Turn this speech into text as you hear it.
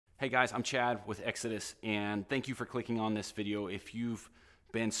Hey guys, I'm Chad with Exodus, and thank you for clicking on this video. If you've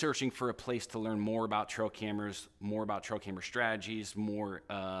been searching for a place to learn more about trail cameras, more about trail camera strategies, more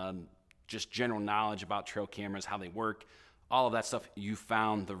just general knowledge about trail cameras, how they work, all of that stuff, you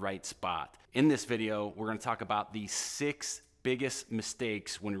found the right spot. In this video, we're going to talk about the 6 biggest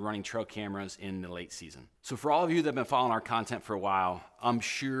mistakes when running trail cameras in the late season. So for all of you that have been following our content for a while, I'm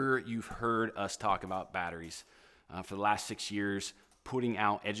sure you've heard us talk about batteries. For the last 6 years, putting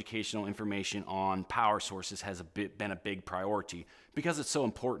out educational information on power sources has been a big priority because it's so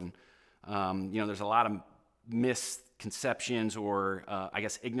important. There's a lot of misconceptions or I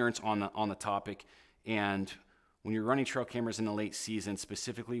guess ignorance on the topic. And when you're running trail cameras in the late season,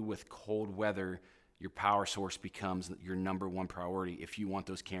 specifically with cold weather, your power source becomes your #1 priority if you want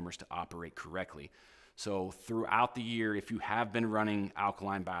those cameras to operate correctly. So throughout the year, if you have been running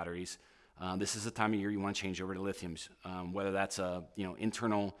alkaline batteries, this is the time of year you want to change over to lithiums, whether that's a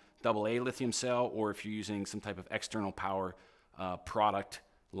internal AA lithium cell, or if you're using some type of external power product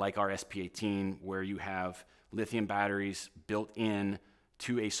like our SP18, where you have lithium batteries built in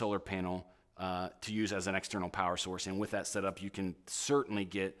to a solar panel to use as an external power source. And with that setup, you can certainly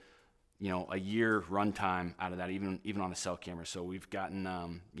get a year runtime out of that, even on a cell camera. So we've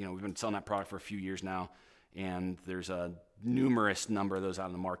gotten we've been selling that product for a few years now, and there's a numerous number of those out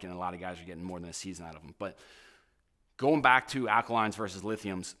in the market, and a lot of guys are getting more than a season out of them. But going back to alkalines versus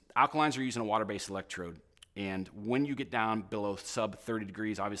lithiums, alkalines are using a water-based electrode, and when you get down below sub 30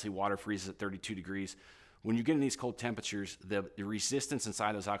 degrees, obviously water freezes at 32 degrees. When you get in these cold temperatures, the resistance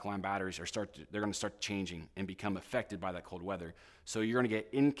inside those alkaline batteries they're going to start changing and become affected by that cold weather. So you're going to get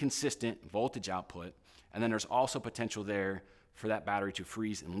inconsistent voltage output, and then there's also potential there for that battery to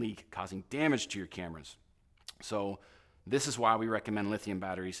freeze and leak, causing damage to your cameras. So this is why we recommend lithium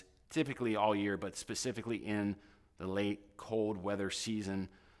batteries typically all year, but specifically in the late cold weather season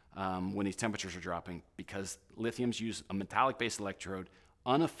when these temperatures are dropping, because lithiums use a metallic based electrode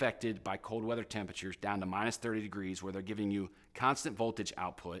unaffected by cold weather temperatures down to -30 degrees, where they're giving you constant voltage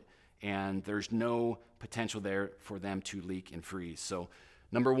output, and there's no potential there for them to leak and freeze. So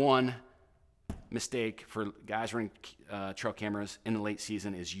 #1 mistake for guys running trail cameras in the late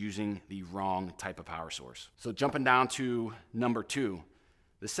season is using the wrong type of power source. So jumping down to #2,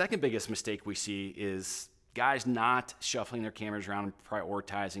 the second biggest mistake we see is guys not shuffling their cameras around and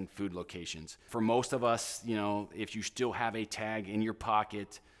prioritizing food locations. For most of us, if you still have a tag in your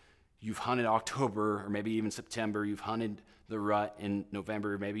pocket, you've hunted October or maybe even September, you've hunted the rut in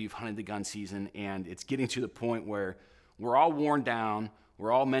November, maybe you've hunted the gun season, and it's getting to the point where we're all worn down,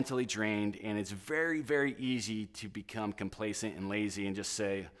 we're all mentally drained, and it's very, very easy to become complacent and lazy and just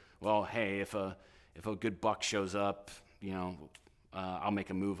say, well, hey, if a good buck shows up, I'll make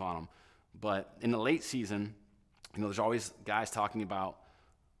a move on him. But in the late season, there's always guys talking about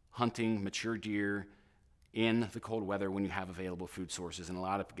hunting mature deer in the cold weather when you have available food sources. And a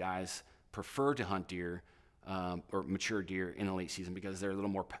lot of guys prefer to hunt deer or mature deer in the late season because they're a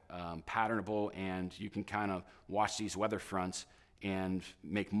little more patternable, and you can kind of watch these weather fronts and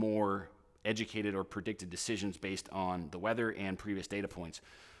make more educated or predicted decisions based on the weather and previous data points.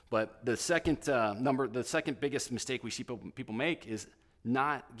 But the second biggest mistake we see people make is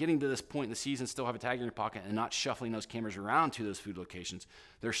not getting to this point in the season, still have a tag in your pocket, and not shuffling those cameras around to those food locations.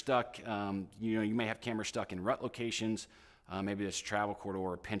 They're stuck, you may have cameras stuck in rut locations, maybe it's a travel corridor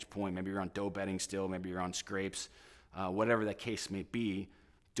or a pinch point, maybe you're on doe bedding still, maybe you're on scrapes, whatever that case may be.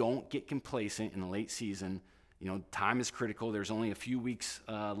 Don't get complacent in the late season. Time is critical. There's only a few weeks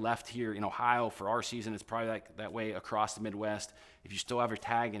left here in Ohio for our season. It's probably that way across the Midwest. If you still have your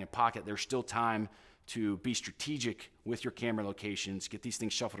tag in your pocket, there's still time to be strategic with your camera locations, get these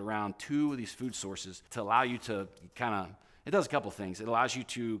things shuffled around to these food sources to allow you to it does a couple things. It allows you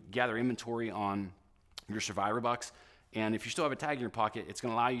to gather inventory on your survivor bucks. And if you still have a tag in your pocket, it's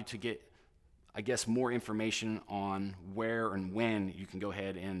going to allow you to get, I guess, more information on where and when you can go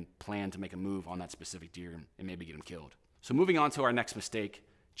ahead and plan to make a move on that specific deer and maybe get them killed. So moving on to our next mistake,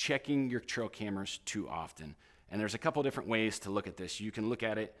 checking your trail cameras too often. And there's a couple different ways to look at this. You can look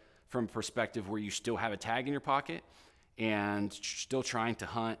at it from a perspective where you still have a tag in your pocket and still trying to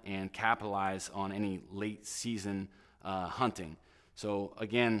hunt and capitalize on any late season hunting. So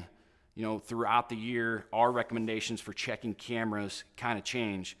again, throughout the year, our recommendations for checking cameras kind of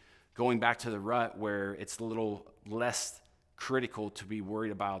change. Going back to the rut, where it's a little less critical to be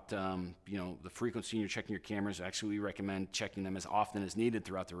worried about the frequency you're checking your cameras. Actually, we recommend checking them as often as needed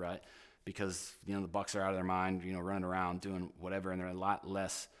throughout the rut, because the bucks are out of their mind, running around doing whatever, and they're a lot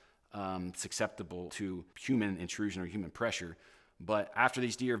less susceptible to human intrusion or human pressure. But after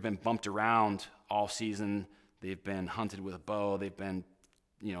these deer have been bumped around all season, they've been hunted with a bow, they've been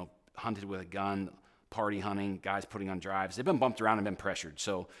hunted with a gun, party hunting, guys putting on drives. They've been bumped around and been pressured.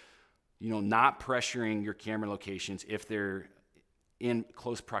 So, not pressuring your camera locations if they're in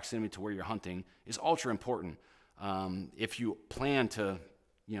close proximity to where you're hunting is ultra important. If you plan to,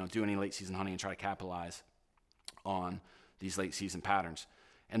 do any late season hunting and try to capitalize on these late season patterns.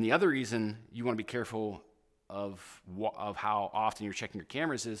 And the other reason you want to be careful of how often you're checking your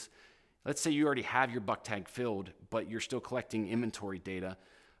cameras is, let's say you already have your buck tag filled, but you're still collecting inventory data.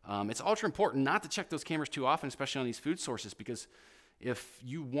 It's ultra important not to check those cameras too often, especially on these food sources, because if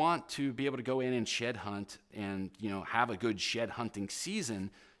you want to be able to go in and shed hunt and have a good shed hunting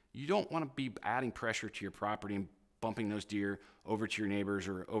season, you don't want to be adding pressure to your property and bumping those deer over to your neighbors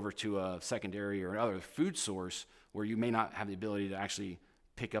or over to a secondary or other food source where you may not have the ability to actually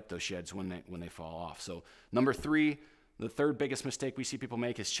pick up those sheds when they fall off. So number 3, the third biggest mistake we see people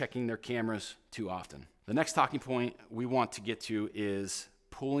make is checking their cameras too often. The next talking point we want to get to is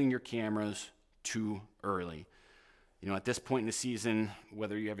pulling your cameras too early. At this point in the season,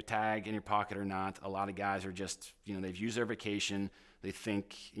 whether you have a tag in your pocket or not, a lot of guys are just, they've used their vacation. They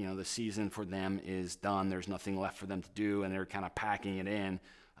think, the season for them is done. There's nothing left for them to do, and they're kind of packing it in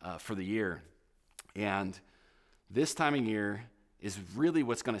for the year. And this time of year is really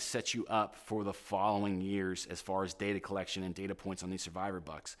what's going to set you up for the following years as far as data collection and data points on these survivor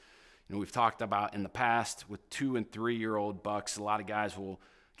bucks. We've talked about in the past with 2- and 3-year-old bucks, a lot of guys will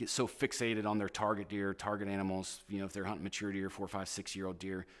get so fixated on their target deer, target animals, if they're hunting mature deer, 4-, 5-, 6-year-old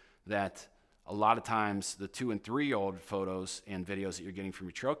deer, that a lot of times the 2- and 3-year-old photos and videos that you're getting from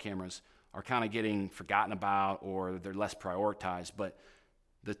your trail cameras are kind of getting forgotten about, or they're less prioritized. But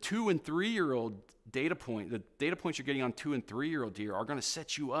the 2- and 3-year-old the data points you're getting on 2- and 3-year-old deer are going to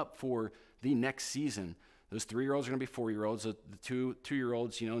set you up for the next season. Those 3-year-olds are going to be 4-year-olds. The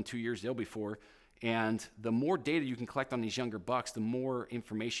 2-year-olds, in 2 years, they'll be 4. And the more data you can collect on these younger bucks, the more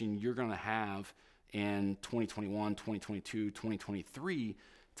information you're going to have in 2021, 2022, 2023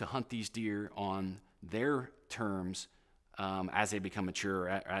 to hunt these deer on their terms as they become mature,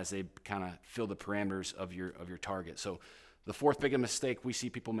 as they kind of fill the parameters of your target. So the fourth biggest mistake we see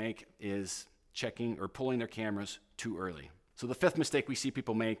people make is checking or pulling their cameras too early. So the fifth mistake we see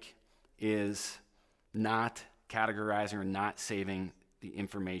people make is not categorizing or not saving the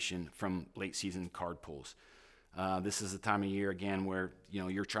information from late season card pulls. This is the time of year, again, where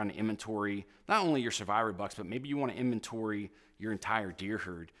you're trying to inventory not only your survivor bucks, but maybe you want to inventory your entire deer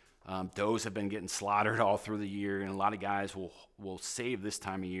herd. Does have been getting slaughtered all through the year, and a lot of guys will save this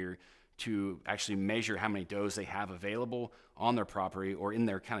time of year to actually measure how many does they have available on their property or in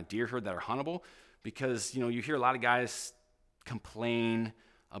their kind of deer herd that are huntable, because you hear a lot of guys complain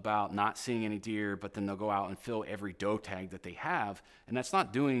about not seeing any deer, but then they'll go out and fill every doe tag that they have, and that's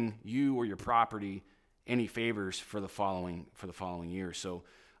not doing you or your property any favors for the following year. So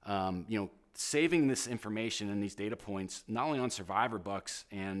saving this information and these data points not only on survivor bucks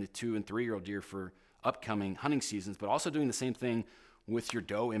and the 2- and 3-year-old deer for upcoming hunting seasons, but also doing the same thing with your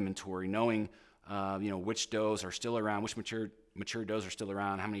doe inventory, knowing which does are still around, which mature does are still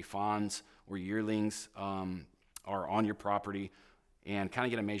around, how many fawns or yearlings are on your property, and kind of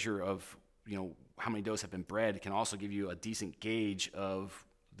get a measure of how many does have been bred. It can also give you a decent gauge of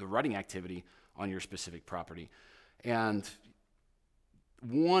the rutting activity on your specific property. And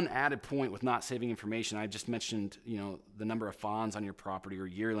one added point with not saving information, I just mentioned the number of fawns on your property or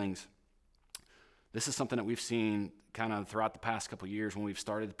yearlings. This is something that we've seen kind of throughout the past couple of years when we've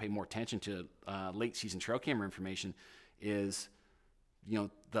started to pay more attention to late season trail camera information. Is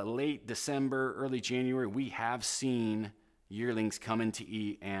the late December, early January, we have seen yearlings come in to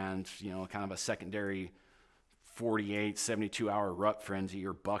eat, and kind of a secondary 48, 72-hour rut frenzy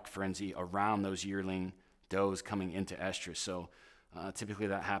or buck frenzy around those yearling does coming into estrus. So typically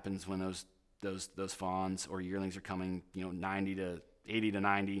that happens when those fawns or yearlings are coming 80 to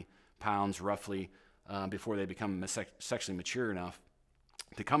 90 pounds roughly before they become sexually mature enough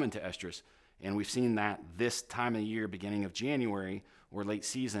to come into estrus. And we've seen that this time of the year, beginning of January or late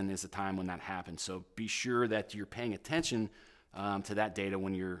season, is the time when that happens. So be sure that you're paying attention to that data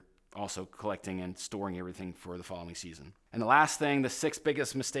when you're also collecting and storing everything for the following season. And the last thing, the sixth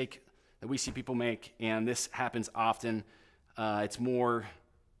biggest mistake that we see people make, and this happens often, it's more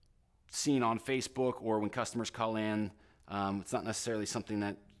seen on Facebook or when customers call in. It's not necessarily something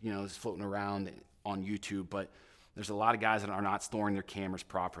that is floating around on YouTube, but there's a lot of guys that are not storing their cameras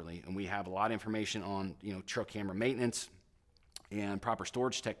properly, and we have a lot of information on trail camera maintenance and proper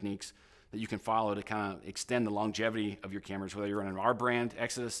storage techniques that you can follow to kind of extend the longevity of your cameras, whether you're running our brand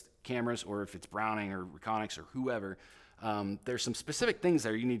Exodus cameras or if it's Browning or Reconyx or whoever. There's some specific things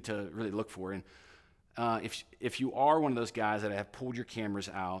there you need to really look for. And If you are one of those guys that have pulled your cameras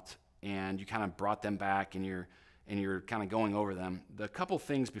out and you kind of brought them back and you're kind of going over them, the couple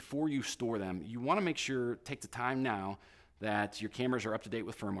things before you store them, you want to make sure, take the time now that your cameras are up to date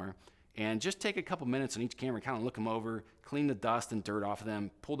with firmware, and just take a couple minutes on each camera, kind of look them over, clean the dust and dirt off of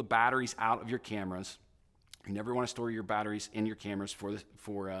them, pull the batteries out of your cameras. You never want to store your batteries in your cameras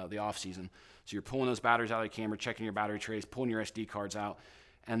for the off season. So you're pulling those batteries out of your camera, checking your battery trays, pulling your SD cards out,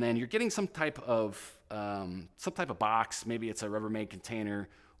 and then you're getting some type of box. Maybe it's a Rubbermaid container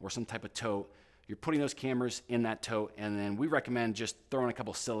or some type of tote. You're putting those cameras in that tote, and then we recommend just throwing a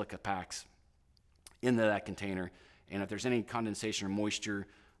couple silica packs into that container. And if there's any condensation or moisture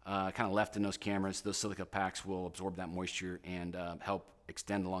kind of left in those cameras, those silica packs will absorb that moisture and help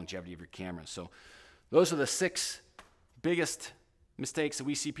extend the longevity of your cameras. So those are the 6 biggest mistakes that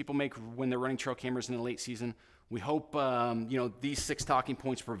we see people make when they're running trail cameras in the late season. We hope these 6 talking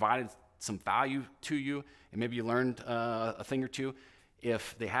points provided some value to you, and maybe you learned a thing or two.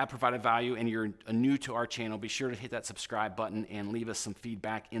 If they have provided value and you're new to our channel, be sure to hit that subscribe button and leave us some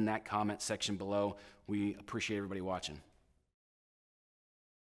feedback in that comment section below. We appreciate everybody watching.